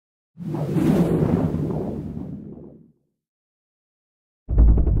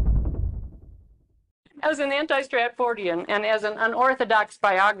As an anti-Stratfordian and as an unorthodox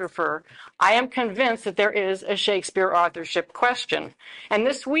biographer, I am convinced that there is a Shakespeare authorship question. And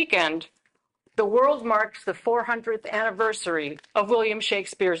this weekend, the world marks the 400th anniversary of William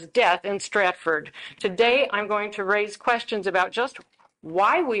Shakespeare's death in Stratford. Today, I'm going to raise questions about just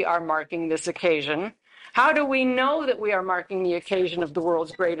why we are marking this occasion. How do we know that we are marking the occasion of the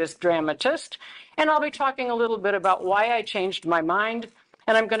world's greatest dramatist? And I'll be talking a little bit about why I changed my mind,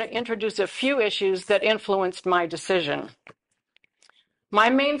 and I'm going to introduce a few issues that influenced my decision. My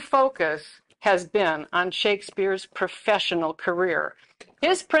main focus has been on Shakespeare's professional career.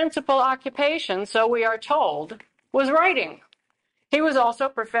 His principal occupation, so we are told, was writing. He was also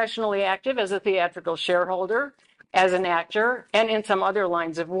professionally active as a theatrical shareholder, as an actor, and in some other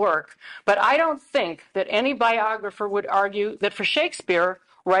lines of work. But I don't think that any biographer would argue that for Shakespeare,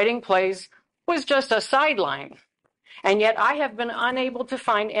 writing plays was just a sideline. And yet I have been unable to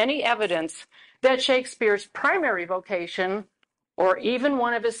find any evidence that Shakespeare's primary vocation, or even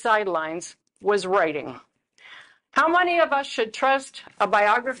one of his sidelines, was writing. How many of us should trust a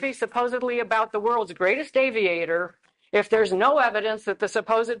biography supposedly about the world's greatest aviator if there's no evidence that the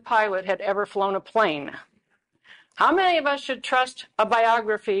supposed pilot had ever flown a plane? How many of us should trust a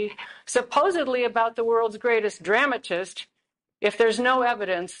biography supposedly about the world's greatest dramatist if there's no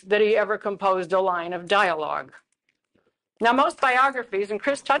evidence that he ever composed a line of dialogue? Now, most biographies, and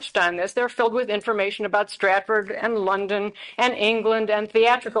Chris touched on this, they're filled with information about Stratford and London and England and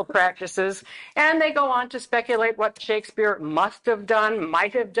theatrical practices, and they go on to speculate what Shakespeare must have done,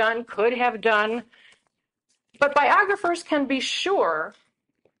 might have done, could have done. But biographers can be sure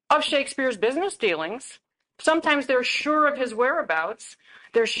of Shakespeare's business dealings. Sometimes they're sure of his whereabouts.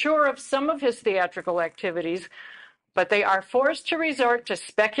 They're sure of some of his theatrical activities, but they are forced to resort to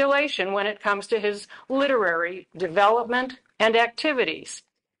speculation when it comes to his literary development and activities.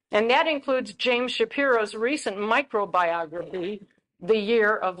 And that includes James Shapiro's recent microbiography, The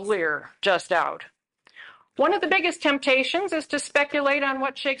Year of Lear, just out. One of the biggest temptations is to speculate on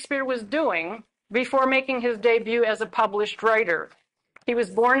what Shakespeare was doing before making his debut as a published writer. He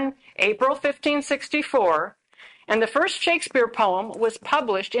was born April 1564, and the first Shakespeare poem was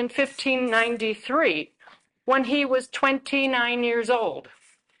published in 1593, when he was 29 years old.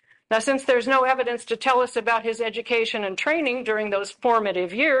 Now, since there's no evidence to tell us about his education and training during those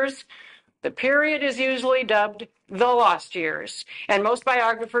formative years, the period is usually dubbed the lost years, and most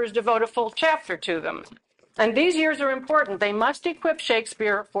biographers devote a full chapter to them. And these years are important. They must equip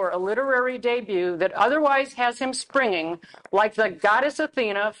Shakespeare for a literary debut that otherwise has him springing like the goddess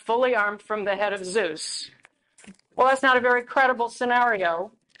Athena, fully armed from the head of Zeus. Well, that's not a very credible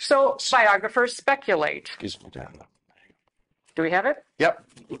scenario. So biographers speculate. Excuse me, Dan. Do we have it? Yep.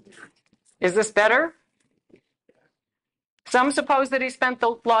 Is this better? Some suppose that he spent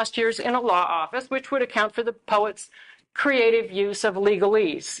the lost years in a law office, which would account for the poet's creative use of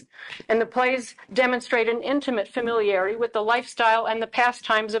legalese. And the plays demonstrate an intimate familiarity with the lifestyle and the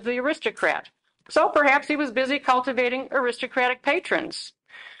pastimes of the aristocrat. So perhaps he was busy cultivating aristocratic patrons.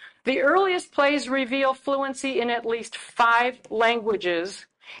 The earliest plays reveal fluency in at least 5 languages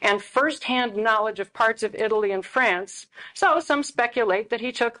and first-hand knowledge of parts of Italy and France, so some speculate that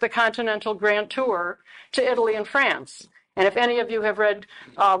he took the Continental Grand Tour to Italy and France. And if any of you have read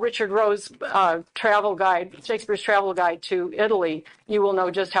Richard Rowe's travel guide, Shakespeare's travel guide to Italy, you will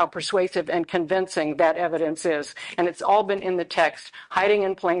know just how persuasive and convincing that evidence is. And it's all been in the text, hiding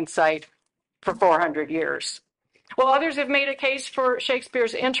in plain sight for 400 years. Well, others have made a case for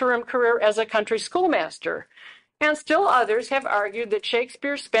Shakespeare's interim career as a country schoolmaster. And still others have argued that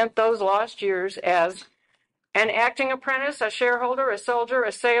Shakespeare spent those lost years as an acting apprentice, a shareholder, a soldier,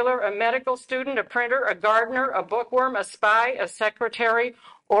 a sailor, a medical student, a printer, a gardener, a bookworm, a spy, a secretary,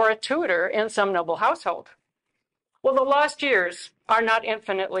 or a tutor in some noble household. Well, the lost years are not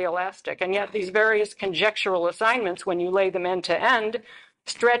infinitely elastic, and yet these various conjectural assignments, when you lay them end to end,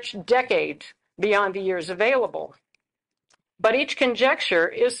 stretch decades beyond the years available. But each conjecture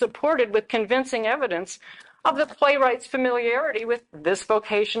is supported with convincing evidence of the playwright's familiarity with this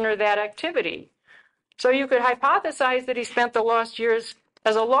vocation or that activity. So you could hypothesize that he spent the lost years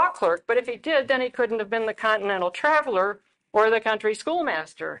as a law clerk, but if he did, then he couldn't have been the continental traveler or the country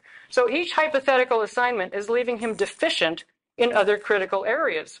schoolmaster. So each hypothetical assignment is leaving him deficient in other critical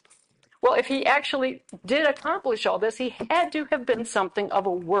areas. Well, if he actually did accomplish all this, he had to have been something of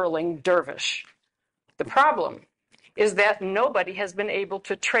a whirling dervish. The problem is that nobody has been able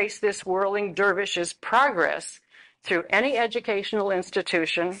to trace this whirling dervish's progress through any educational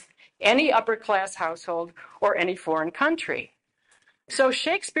institution, any upper-class household, or any foreign country. So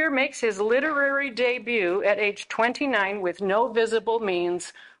Shakespeare makes his literary debut at age 29 with no visible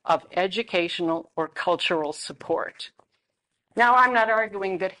means of educational or cultural support. Now, I'm not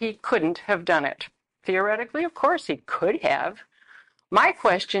arguing that he couldn't have done it. Theoretically, of course, he could have. My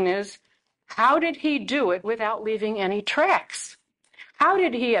question is, how did he do it without leaving any tracks? How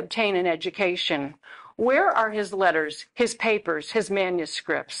did he obtain an education? Where are his letters, his papers, his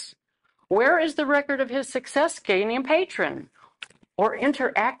manuscripts? Where is the record of his success gaining a patron or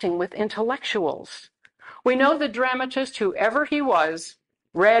interacting with intellectuals? We know the dramatist, whoever he was,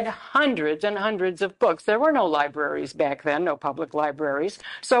 read hundreds and hundreds of books. There were no libraries back then, no public libraries.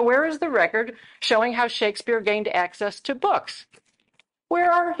 So where is the record showing how Shakespeare gained access to books?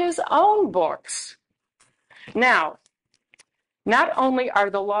 Where are his own books? Now, not only are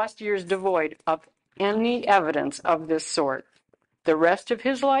the lost years devoid of any evidence of this sort, the rest of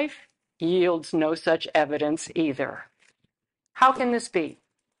his life yields no such evidence either. How can this be?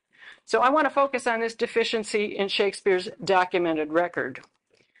 So I want to focus on this deficiency in Shakespeare's documented record.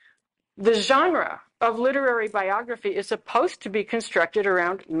 The genre of literary biography is supposed to be constructed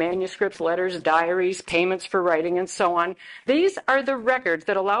around manuscripts, letters, diaries, payments for writing, and so on. These are the records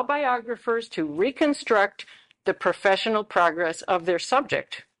that allow biographers to reconstruct the professional progress of their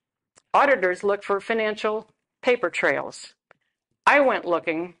subject. Auditors look for financial paper trails. I went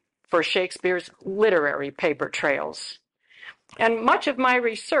looking for Shakespeare's literary paper trails. And much of my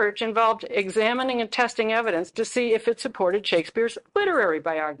research involved examining and testing evidence to see if it supported Shakespeare's literary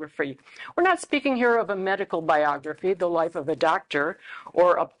biography. We're not speaking here of a medical biography, the life of a doctor,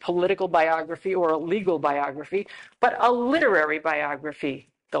 or a political biography or a legal biography, but a literary biography,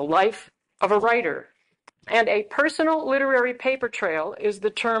 the life of a writer. And a personal literary paper trail is the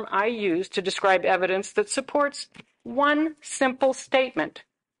term I use to describe evidence that supports one simple statement.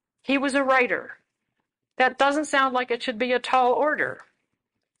 He was a writer. That doesn't sound like it should be a tall order.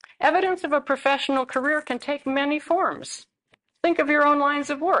 Evidence of a professional career can take many forms. Think of your own lines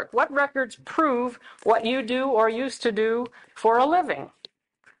of work. What records prove what you do or used to do for a living?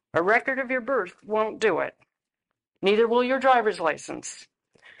 A record of your birth won't do it. Neither will your driver's license.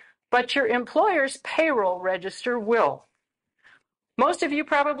 But your employer's payroll register will. Most of you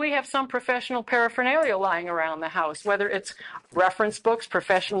probably have some professional paraphernalia lying around the house, whether it's reference books,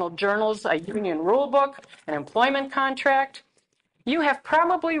 professional journals, a union rule book, an employment contract. You have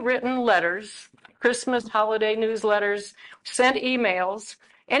probably written letters, Christmas, holiday newsletters, sent emails,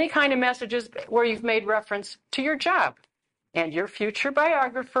 any kind of messages where you've made reference to your job. And your future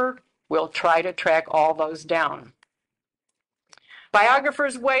biographer will try to track all those down.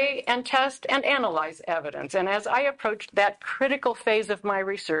 Biographers weigh and test and analyze evidence, and as I approached that critical phase of my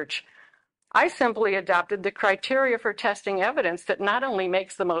research, I simply adopted the criteria for testing evidence that not only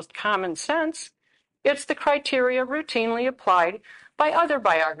makes the most common sense, it's the criteria routinely applied by other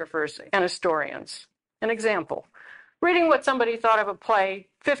biographers and historians. An example, reading what somebody thought of a play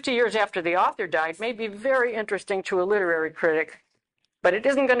 50 years after the author died may be very interesting to a literary critic, but it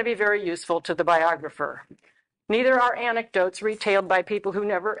isn't going to be very useful to the biographer. Neither are anecdotes retailed by people who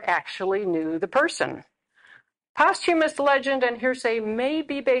never actually knew the person. Posthumous legend and hearsay may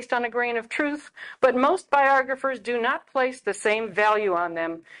be based on a grain of truth, but most biographers do not place the same value on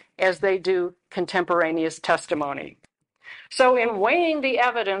them as they do contemporaneous testimony. So in weighing the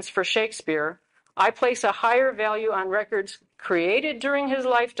evidence for Shakespeare, I place a higher value on records created during his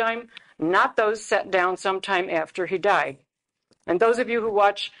lifetime, not those set down sometime after he died. And those of you who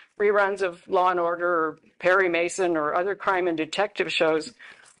watch reruns of Law and Order or Perry Mason or other crime and detective shows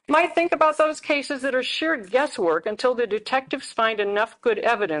might think about those cases that are sheer guesswork until the detectives find enough good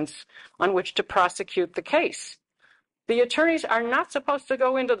evidence on which to prosecute the case. The attorneys are not supposed to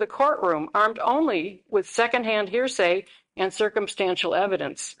go into the courtroom armed only with secondhand hearsay and circumstantial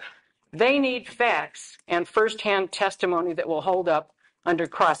evidence. They need facts and firsthand testimony that will hold up under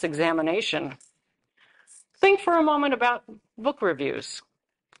cross-examination. Think for a moment about book reviews.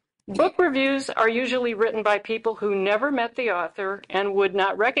 Book reviews are usually written by people who never met the author and would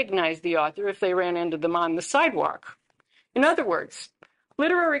not recognize the author if they ran into them on the sidewalk. In other words,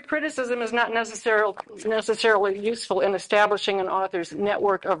 literary criticism is not necessarily useful in establishing an author's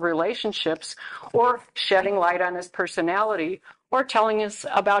network of relationships or shedding light on his personality or telling us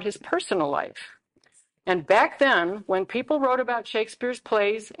about his personal life. And back then, when people wrote about Shakespeare's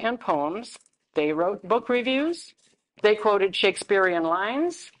plays and poems, they wrote book reviews, they quoted Shakespearean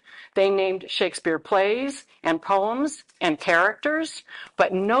lines, they named Shakespeare plays and poems and characters,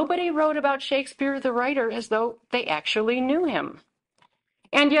 but nobody wrote about Shakespeare the writer as though they actually knew him.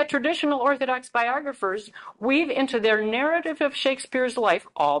 And yet traditional Orthodox biographers weave into their narrative of Shakespeare's life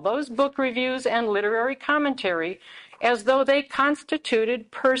all those book reviews and literary commentary as though they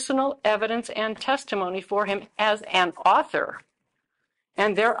constituted personal evidence and testimony for him as an author.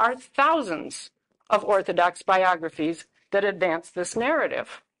 And there are thousands of Orthodox biographies that advance this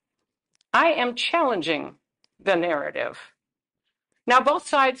narrative. I am challenging the narrative. Now, both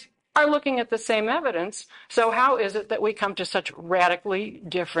sides are looking at the same evidence, so how is it that we come to such radically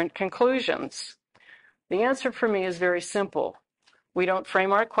different conclusions? The answer for me is very simple. We don't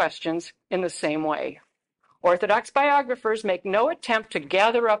frame our questions in the same way. Orthodox biographers make no attempt to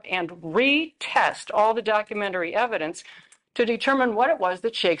gather up and retest all the documentary evidence to determine what it was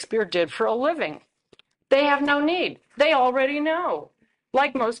that Shakespeare did for a living. They have no need. They already know.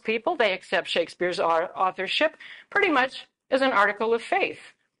 Like most people, they accept Shakespeare's authorship pretty much as an article of faith.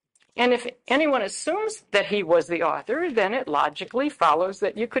 And if anyone assumes that he was the author, then it logically follows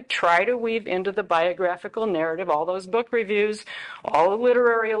that you could try to weave into the biographical narrative all those book reviews, all the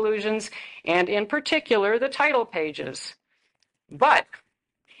literary allusions, and in particular, the title pages. But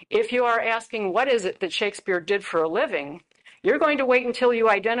if you are asking what is it that Shakespeare did for a living, you're going to wait until you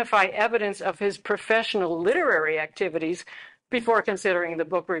identify evidence of his professional literary activities before considering the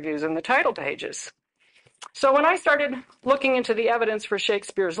book reviews and the title pages. So when I started looking into the evidence for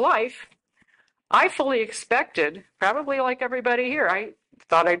Shakespeare's life, I fully expected, probably like everybody here, I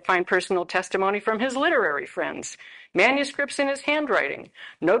thought I'd find personal testimony from his literary friends, manuscripts in his handwriting,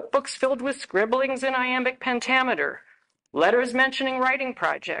 notebooks filled with scribblings in iambic pentameter, letters mentioning writing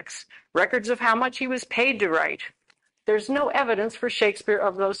projects, records of how much he was paid to write. There's no evidence for Shakespeare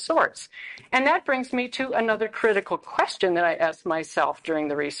of those sorts. And that brings me to another critical question that I asked myself during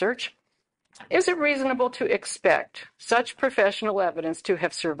the research. Is it reasonable to expect such professional evidence to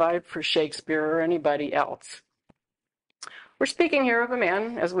have survived for Shakespeare or anybody else? We're speaking here of a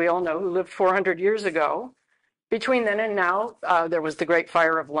man, as we all know, who lived 400 years ago. Between then and now, there was the Great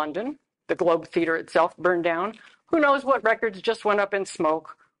Fire of London. The Globe Theatre itself burned down. Who knows what records just went up in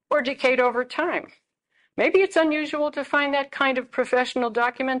smoke or decayed over time? Maybe it's unusual to find that kind of professional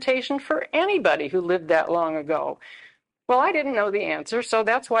documentation for anybody who lived that long ago. Well, I didn't know the answer, so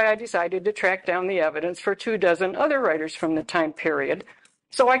that's why I decided to track down the evidence for 24 other writers from the time period,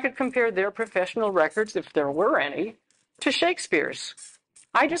 so I could compare their professional records, if there were any, to Shakespeare's.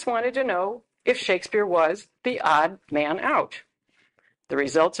 I just wanted to know if Shakespeare was the odd man out. The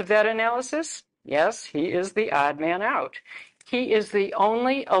results of that analysis? Yes, he is the odd man out. He is the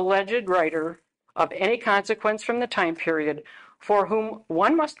only alleged writer of any consequence from the time period for whom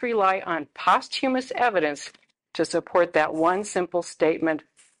one must rely on posthumous evidence to support that one simple statement,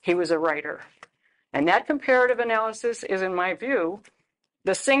 he was a writer. And that comparative analysis is, in my view,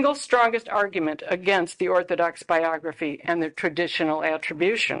 the single strongest argument against the Orthodox biography and the traditional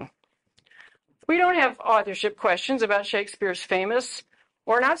attribution. We don't have authorship questions about Shakespeare's famous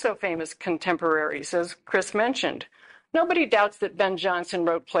or not so famous contemporaries, as Chris mentioned. Nobody doubts that Ben Jonson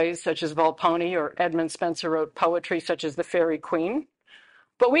wrote plays such as Volpone or Edmund Spenser wrote poetry such as The Faerie Queene.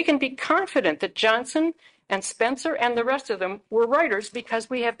 But we can be confident that Jonson and Spenser and the rest of them were writers because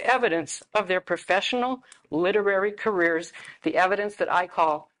we have evidence of their professional literary careers, the evidence that I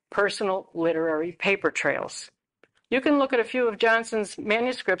call personal literary paper trails. You can look at a few of Jonson's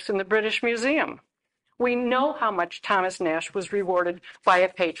manuscripts in the British Museum. We know how much Thomas Nash was rewarded by a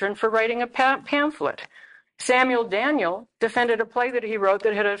patron for writing a pamphlet. Samuel Daniel defended a play that he wrote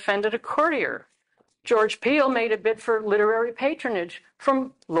that had offended a courtier. George Peele made a bid for literary patronage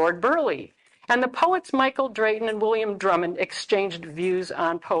from Lord Burleigh. And the poets Michael Drayton and William Drummond exchanged views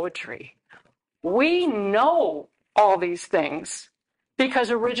on poetry. We know all these things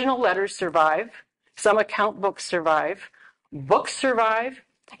because original letters survive, some account books survive,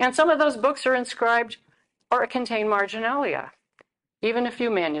 and some of those books are inscribed or contain marginalia. Even a few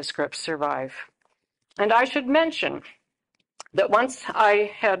manuscripts survive. And I should mention that once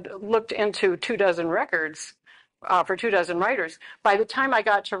I had looked into 24 records for 24 writers, by the time I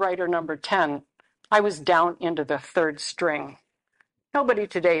got to writer number 10, I was down into the third string. Nobody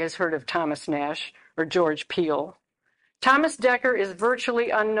today has heard of Thomas Nash or George Peele. Thomas Dekker is virtually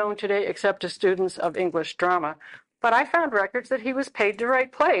unknown today except to students of English drama, but I found records that he was paid to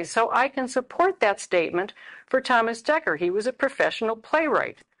write plays, so I can support that statement for Thomas Dekker. He was a professional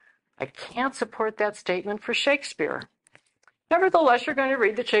playwright. I can't support that statement for Shakespeare. Nevertheless, you're going to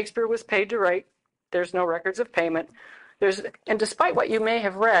read that Shakespeare was paid to write. There's no records of payment. And despite what you may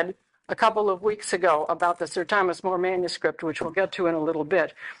have read a couple of weeks ago about the Sir Thomas More manuscript, which we'll get to in a little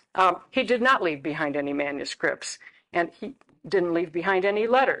bit, he did not leave behind any manuscripts, and he didn't leave behind any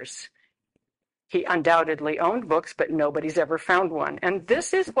letters. He undoubtedly owned books, but nobody's ever found one. And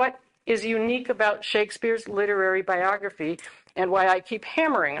this is what is unique about Shakespeare's literary biography and why I keep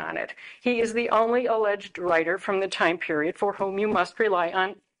hammering on it. He is the only alleged writer from the time period for whom you must rely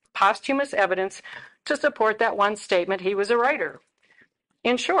on posthumous evidence to support that one statement he was a writer.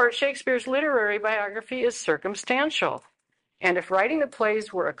 In short, Shakespeare's literary biography is circumstantial. And if writing the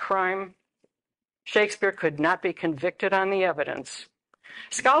plays were a crime, Shakespeare could not be convicted on the evidence.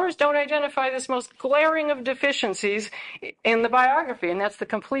 Scholars don't identify this most glaring of deficiencies in the biography, and that's the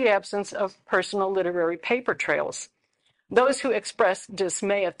complete absence of personal literary paper trails. Those who express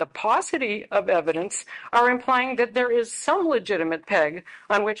dismay at the paucity of evidence are implying that there is some legitimate peg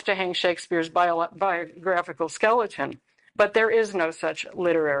on which to hang Shakespeare's biographical skeleton, but there is no such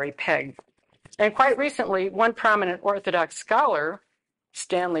literary peg. And quite recently, one prominent Orthodox scholar,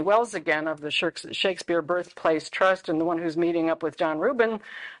 Stanley Wells again of the Shakespeare Birthplace Trust and the one who's meeting up with Don Rubin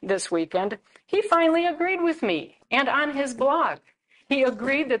this weekend, he finally agreed with me. And on his blog, he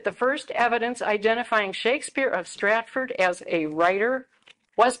agreed that the first evidence identifying Shakespeare of Stratford as a writer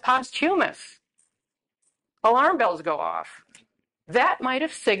was posthumous. Alarm bells go off. That might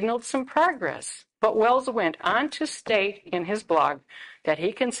have signaled some progress, but Wells went on to state in his blog that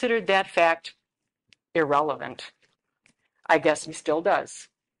he considered that fact irrelevant. I guess he still does.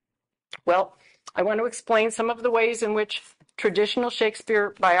 Well, I want to explain some of the ways in which traditional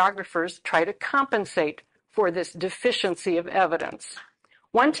Shakespeare biographers try to compensate for this deficiency of evidence.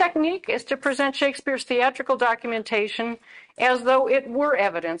 One technique is to present Shakespeare's theatrical documentation as though it were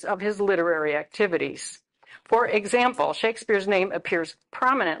evidence of his literary activities. For example, Shakespeare's name appears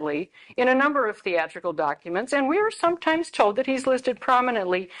prominently in a number of theatrical documents, and we are sometimes told that he's listed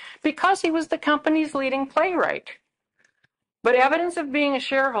prominently because he was the company's leading playwright. But evidence of being a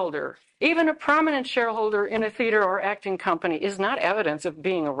shareholder, even a prominent shareholder in a theater or acting company, is not evidence of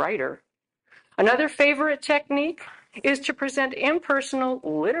being a writer. Another favorite technique is to present impersonal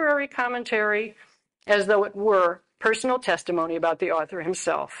literary commentary as though it were personal testimony about the author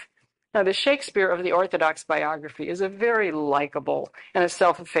himself. Now, the Shakespeare of the Orthodox biography is a very likable and a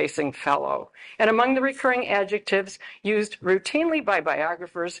self-effacing fellow. And among the recurring adjectives used routinely by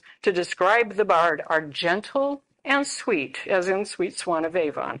biographers to describe the bard are gentle and sweet, as in Sweet Swan of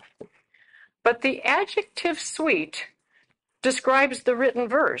Avon. But the adjective sweet describes the written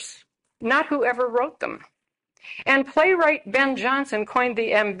verse, not whoever wrote them. And playwright Ben Jonson coined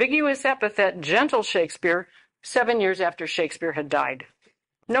the ambiguous epithet gentle Shakespeare 7 years after Shakespeare had died.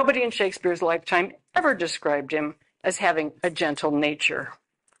 Nobody in Shakespeare's lifetime ever described him as having a gentle nature.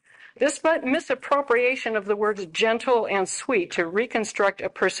 This misappropriation of the words gentle and sweet to reconstruct a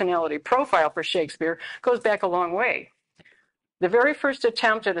personality profile for Shakespeare goes back a long way. The very first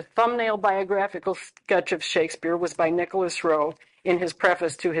attempt at a thumbnail biographical sketch of Shakespeare was by Nicholas Rowe in his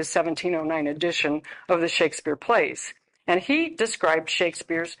preface to his 1709 edition of the Shakespeare plays. And he described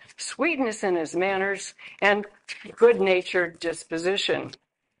Shakespeare's sweetness in his manners and good-natured disposition.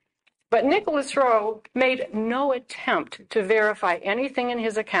 But Nicholas Rowe made no attempt to verify anything in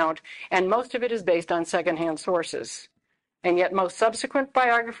his account, and most of it is based on secondhand sources. And yet most subsequent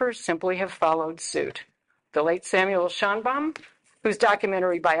biographers simply have followed suit. The late Samuel Schonbaum, whose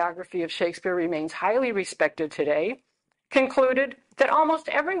documentary biography of Shakespeare remains highly respected today, concluded that almost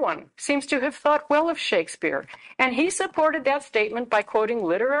everyone seems to have thought well of Shakespeare, and he supported that statement by quoting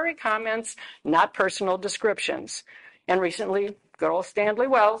literary comments, not personal descriptions. And recently, good old Stanley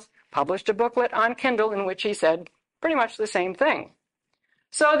Wells published a booklet on Kindle in which he said pretty much the same thing.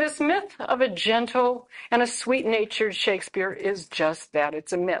 So this myth of a gentle and a sweet-natured Shakespeare is just that,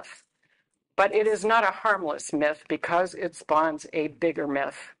 it's a myth. But it is not a harmless myth because it spawns a bigger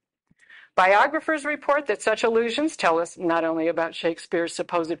myth. Biographers report that such allusions tell us not only about Shakespeare's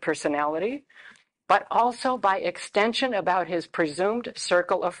supposed personality, but also by extension about his presumed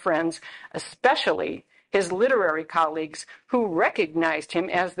circle of friends, especially his literary colleagues who recognized him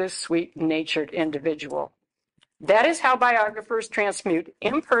as this sweet-natured individual. That is how biographers transmute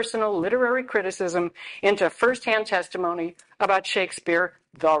impersonal literary criticism into first-hand testimony about Shakespeare,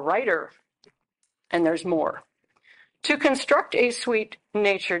 the writer. And there's more. To construct a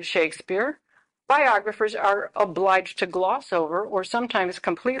sweet-natured Shakespeare, biographers are obliged to gloss over or sometimes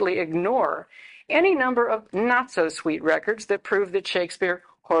completely ignore any number of not-so-sweet records that prove that Shakespeare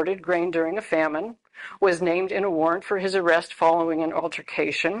hoarded grain during a famine, was named in a warrant for his arrest following an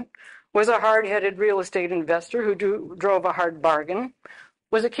altercation, was a hard-headed real estate investor who drove a hard bargain,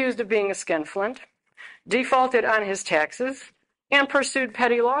 was accused of being a skinflint, defaulted on his taxes, and pursued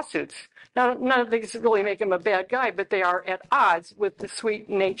petty lawsuits. Now, none of these really make him a bad guy, but they are at odds with the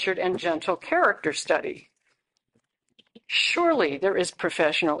sweet-natured and gentle character study. Surely there is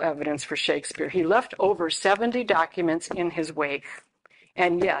professional evidence for Shakespeare. He left over 70 documents in his wake.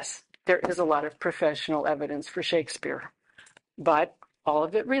 And yes, there is a lot of professional evidence for Shakespeare. But all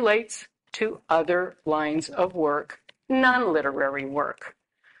of it relates to other lines of work, non-literary work.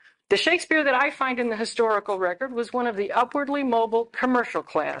 The Shakespeare that I find in the historical record was one of the upwardly mobile commercial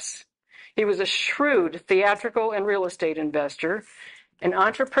class. He was a shrewd theatrical and real estate investor, an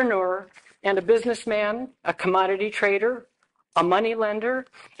entrepreneur and a businessman, a commodity trader, a money lender,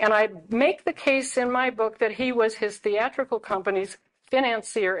 and I make the case in my book that he was his theatrical company's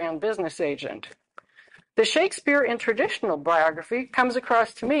financier and business agent. The Shakespeare in traditional biography comes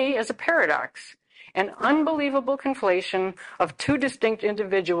across to me as a paradox, an unbelievable conflation of two distinct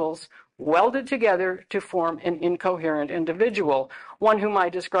individuals welded together to form an incoherent individual, one whom I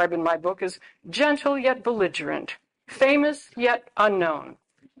describe in my book as gentle yet belligerent, famous yet unknown,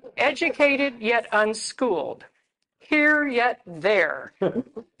 educated yet unschooled, here yet there.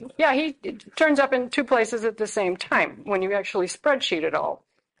 Yeah, he turns up in two places at the same time when you actually spreadsheet it all.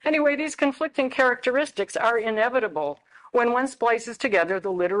 Anyway, these conflicting characteristics are inevitable when one splices together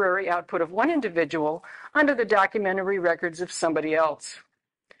the literary output of one individual onto the documentary records of somebody else.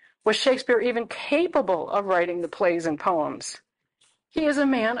 Was Shakespeare even capable of writing the plays and poems? He is a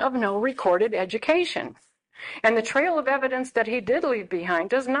man of no recorded education. And the trail of evidence that he did leave behind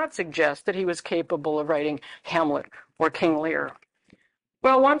does not suggest that he was capable of writing Hamlet or King Lear.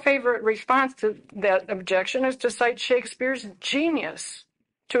 Well, one favorite response to that objection is to cite Shakespeare's genius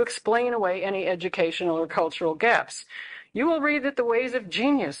to explain away any educational or cultural gaps. You will read that the ways of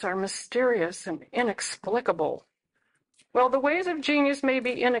genius are mysterious and inexplicable. Well, the ways of genius may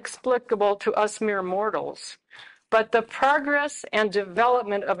be inexplicable to us mere mortals, but the progress and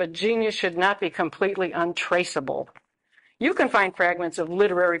development of a genius should not be completely untraceable. You can find fragments of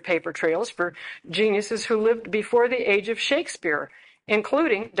literary paper trails for geniuses who lived before the age of Shakespeare,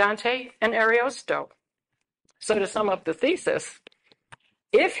 including Dante and Ariosto. So to sum up the thesis,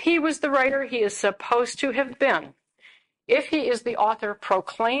 if he was the writer he is supposed to have been, if he is the author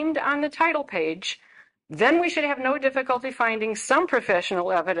proclaimed on the title page, then we should have no difficulty finding some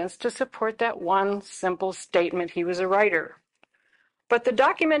professional evidence to support that one simple statement he was a writer. But the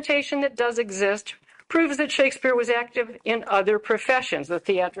documentation that does exist proves that Shakespeare was active in other professions, the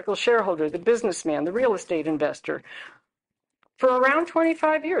theatrical shareholder, the businessman, the real estate investor, for around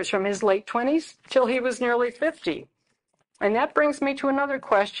 25 years, from his late 20s till he was nearly 50. And that brings me to another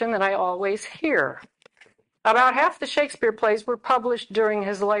question that I always hear. About half the Shakespeare plays were published during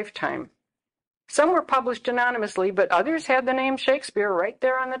his lifetime. Some were published anonymously, but others had the name Shakespeare right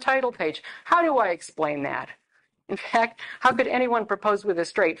there on the title page. How do I explain that? In fact, how could anyone propose with a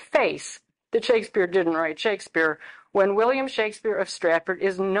straight face that Shakespeare didn't write Shakespeare when William Shakespeare of Stratford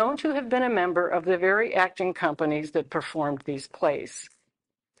is known to have been a member of the very acting companies that performed these plays?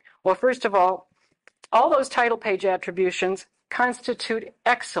 Well, first of all those title page attributions constitute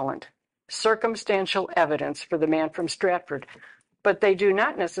excellent circumstantial evidence for the man from Stratford, but they do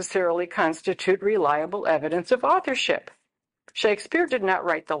not necessarily constitute reliable evidence of authorship. Shakespeare did not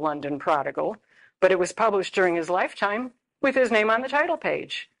write The London Prodigal, but it was published during his lifetime with his name on the title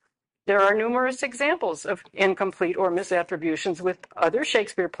page. There are numerous examples of incomplete or misattributions with other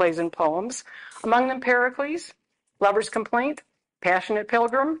Shakespeare plays and poems, among them Pericles, Lover's Complaint, Passionate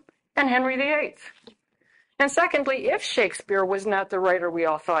Pilgrim, and Henry VIII. And secondly, if Shakespeare was not the writer we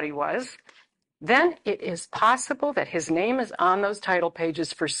all thought he was, then it is possible that his name is on those title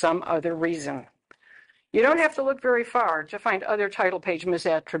pages for some other reason. You don't have to look very far to find other title page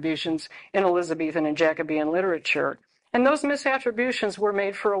misattributions in Elizabethan and Jacobean literature, and those misattributions were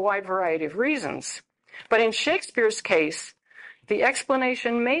made for a wide variety of reasons. But in Shakespeare's case, the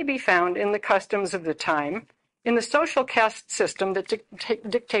explanation may be found in the customs of the time, in the social caste system that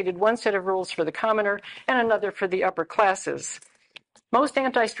dictated one set of rules for the commoner and another for the upper classes. Most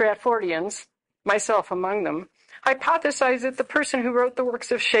anti-Stratfordians, myself among them, hypothesize that the person who wrote the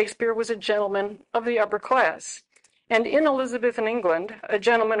works of Shakespeare was a gentleman of the upper class. And in Elizabethan England, a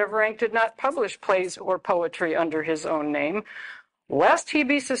gentleman of rank did not publish plays or poetry under his own name, lest he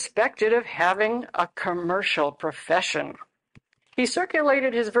be suspected of having a commercial profession. He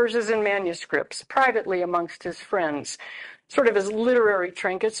circulated his verses in manuscripts privately amongst his friends, sort of as literary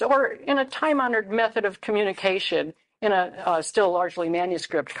trinkets or in a time-honored method of communication in a still largely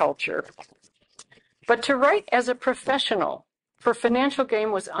manuscript culture. But to write as a professional for financial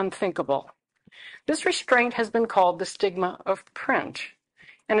gain was unthinkable. This restraint has been called the stigma of print.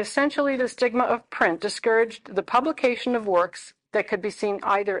 And essentially, the stigma of print discouraged the publication of works that could be seen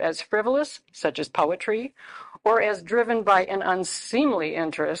either as frivolous, such as poetry, or as driven by an unseemly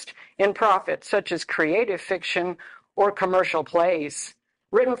interest in profit, such as creative fiction or commercial plays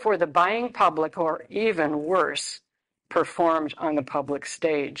written for the buying public, or even worse, performed on the public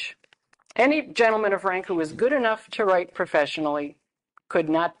stage. Any gentleman of rank who was good enough to write professionally could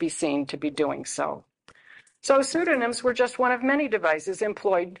not be seen to be doing so. So pseudonyms were just one of many devices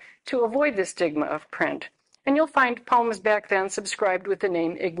employed to avoid the stigma of print. And you'll find poems back then subscribed with the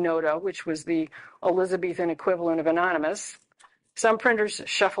name ignota, which was the Elizabethan equivalent of anonymous. Some printers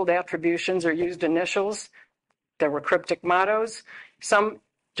shuffled attributions or used initials. There were cryptic mottos. Some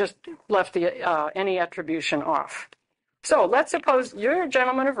just left any attribution off. So let's suppose you're a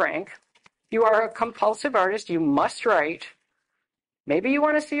gentleman of rank. You are a compulsive artist. You must write. Maybe you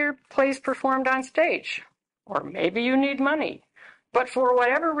want to see your plays performed on stage, or maybe you need money. But for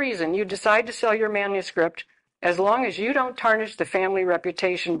whatever reason, you decide to sell your manuscript as long as you don't tarnish the family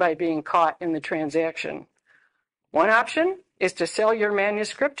reputation by being caught in the transaction. One option is to sell your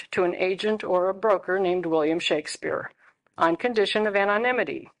manuscript to an agent or a broker named William Shakespeare on condition of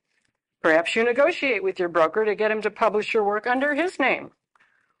anonymity. Perhaps you negotiate with your broker to get him to publish your work under his name.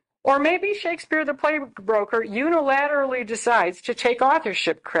 Or maybe Shakespeare, the play broker, unilaterally decides to take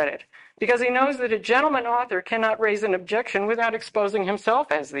authorship credit because he knows that a gentleman author cannot raise an objection without exposing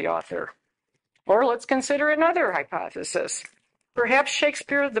himself as the author. Or let's consider another hypothesis. Perhaps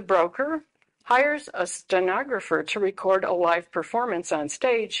Shakespeare, the broker, hires a stenographer to record a live performance on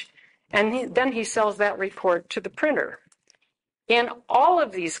stage, and then he sells that report to the printer. In all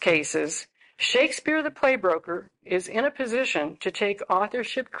of these cases, Shakespeare, the play broker, is in a position to take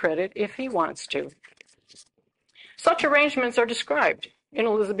authorship credit if he wants to. Such arrangements are described in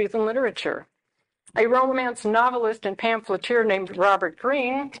Elizabethan literature. A romance novelist and pamphleteer named Robert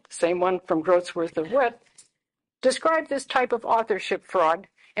Greene, same one from Groat's Worth of Wit, described this type of authorship fraud,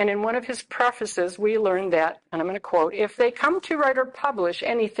 and in one of his prefaces we learn that, and I'm going to quote, "If they come to write or publish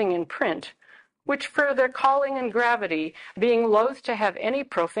anything in print, which for their calling and gravity, being loath to have any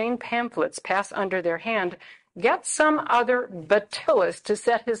profane pamphlets pass under their hand, get some other Batillus to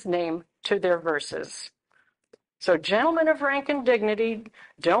set his name to their verses." So gentlemen of rank and dignity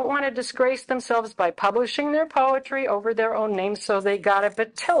don't want to disgrace themselves by publishing their poetry over their own names, so they got a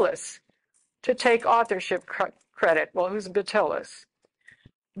Batillus to take authorship credit. Well, who's Batillus?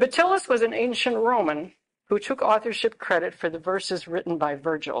 Batillus was an ancient Roman who took authorship credit for the verses written by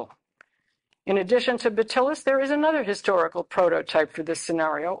Virgil. In addition to Batillus, there is another historical prototype for this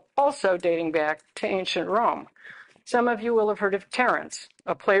scenario, also dating back to ancient Rome. Some of you will have heard of Terence,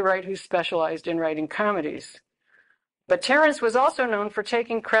 a playwright who specialized in writing comedies. But Terence was also known for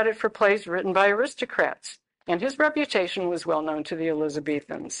taking credit for plays written by aristocrats, and his reputation was well known to the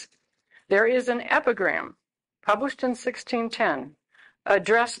Elizabethans. There is an epigram, published in 1610,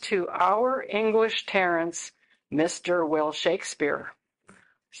 addressed to our English Terence, Mr. Will Shakespeare.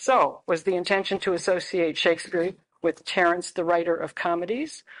 So, was the intention to associate Shakespeare with Terence, the writer of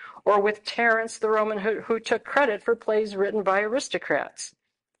comedies, or with Terence, the Roman who took credit for plays written by aristocrats?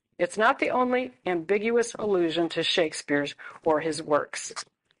 It's not the only ambiguous allusion to Shakespeare's or his works.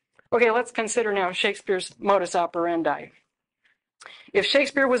 Okay, let's consider now Shakespeare's modus operandi. If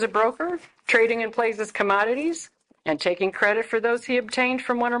Shakespeare was a broker, trading in plays as commodities, and taking credit for those he obtained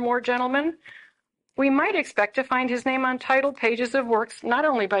from one or more gentlemen, we might expect to find his name on title pages of works not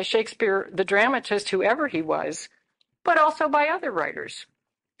only by Shakespeare, the dramatist, whoever he was, but also by other writers.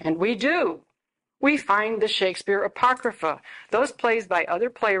 And we do. We find the Shakespeare Apocrypha, those plays by other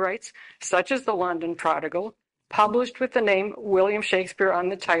playwrights, such as The London Prodigal, published with the name William Shakespeare on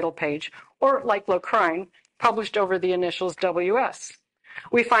the title page, or like Locrine, published over the initials W.S.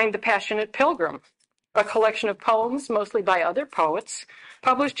 We find The Passionate Pilgrim, a collection of poems, mostly by other poets,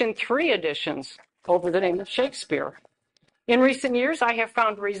 published in 3 editions over the name of Shakespeare. In recent years, I have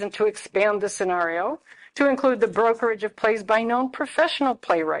found reason to expand the scenario to include the brokerage of plays by known professional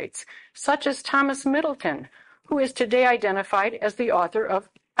playwrights, such as Thomas Middleton, who is today identified as the author of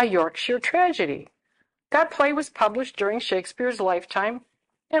A Yorkshire Tragedy. That play was published during Shakespeare's lifetime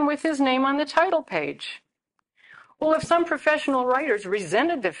and with his name on the title page. Well, if some professional writers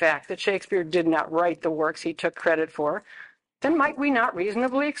resented the fact that Shakespeare did not write the works he took credit for, then might we not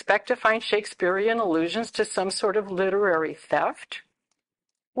reasonably expect to find Shakespearean allusions to some sort of literary theft?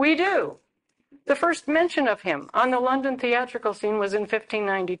 We do. The first mention of him on the London theatrical scene was in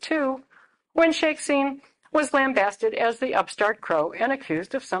 1592, when Shakespeare was lambasted as the upstart crow and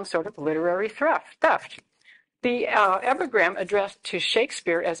accused of some sort of literary theft. The epigram addressed to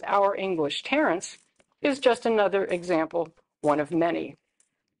Shakespeare as our English Terence is just another example, one of many.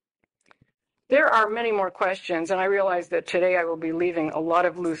 There are many more questions, and I realize that today I will be leaving a lot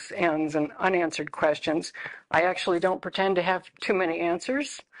of loose ends and unanswered questions. I actually don't pretend to have too many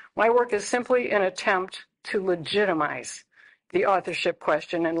answers. My work is simply an attempt to legitimize the authorship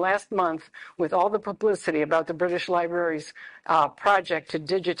question. And last month, with all the publicity about the British Library's project to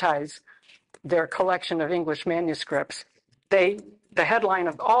digitize their collection of English manuscripts, the headline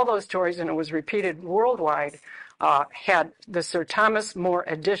of all those stories, and it was repeated worldwide, had the Sir Thomas More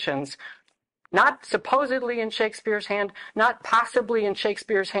editions, not supposedly in Shakespeare's hand, not possibly in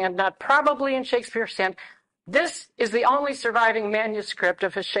Shakespeare's hand, not probably in Shakespeare's hand. This is the only surviving manuscript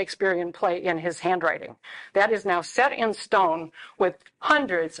of a Shakespearean play in his handwriting. That is now set in stone with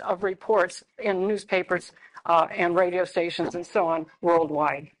hundreds of reports in newspapers and radio stations and so on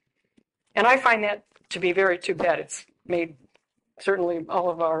worldwide. And I find that to be very too bad. It's made certainly all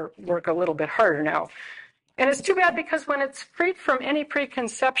of our work a little bit harder now. And it's too bad because when it's freed from any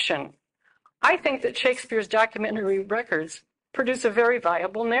preconception, I think that Shakespeare's documentary records produce a very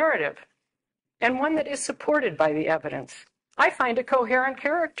viable narrative, and one that is supported by the evidence. I find a coherent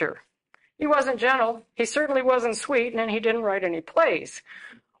character. He wasn't gentle, he certainly wasn't sweet, and he didn't write any plays.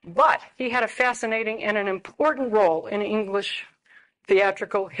 But he had a fascinating and an important role in English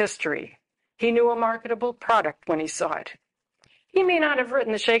theatrical history. He knew a marketable product when he saw it. He may not have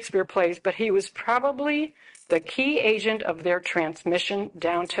written the Shakespeare plays, but he was probably the key agent of their transmission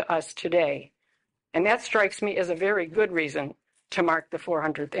down to us today. And that strikes me as a very good reason to mark the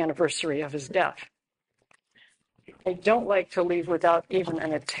 400th anniversary of his death. I don't like to leave without even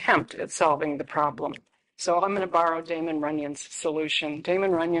an attempt at solving the problem. So I'm going to borrow Damon Runyon's solution.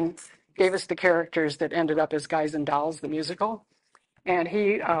 Damon Runyon gave us the characters that ended up as Guys and Dolls, the musical. And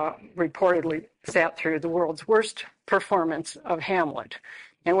he reportedly sat through the world's worst performance of Hamlet.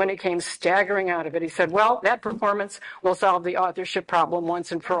 And when he came staggering out of it, he said, well, that performance will solve the authorship problem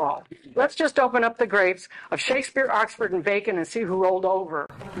once and for all. Let's just open up the graves of Shakespeare, Oxford, and Bacon and see who rolled over.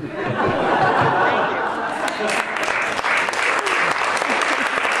 Thank you.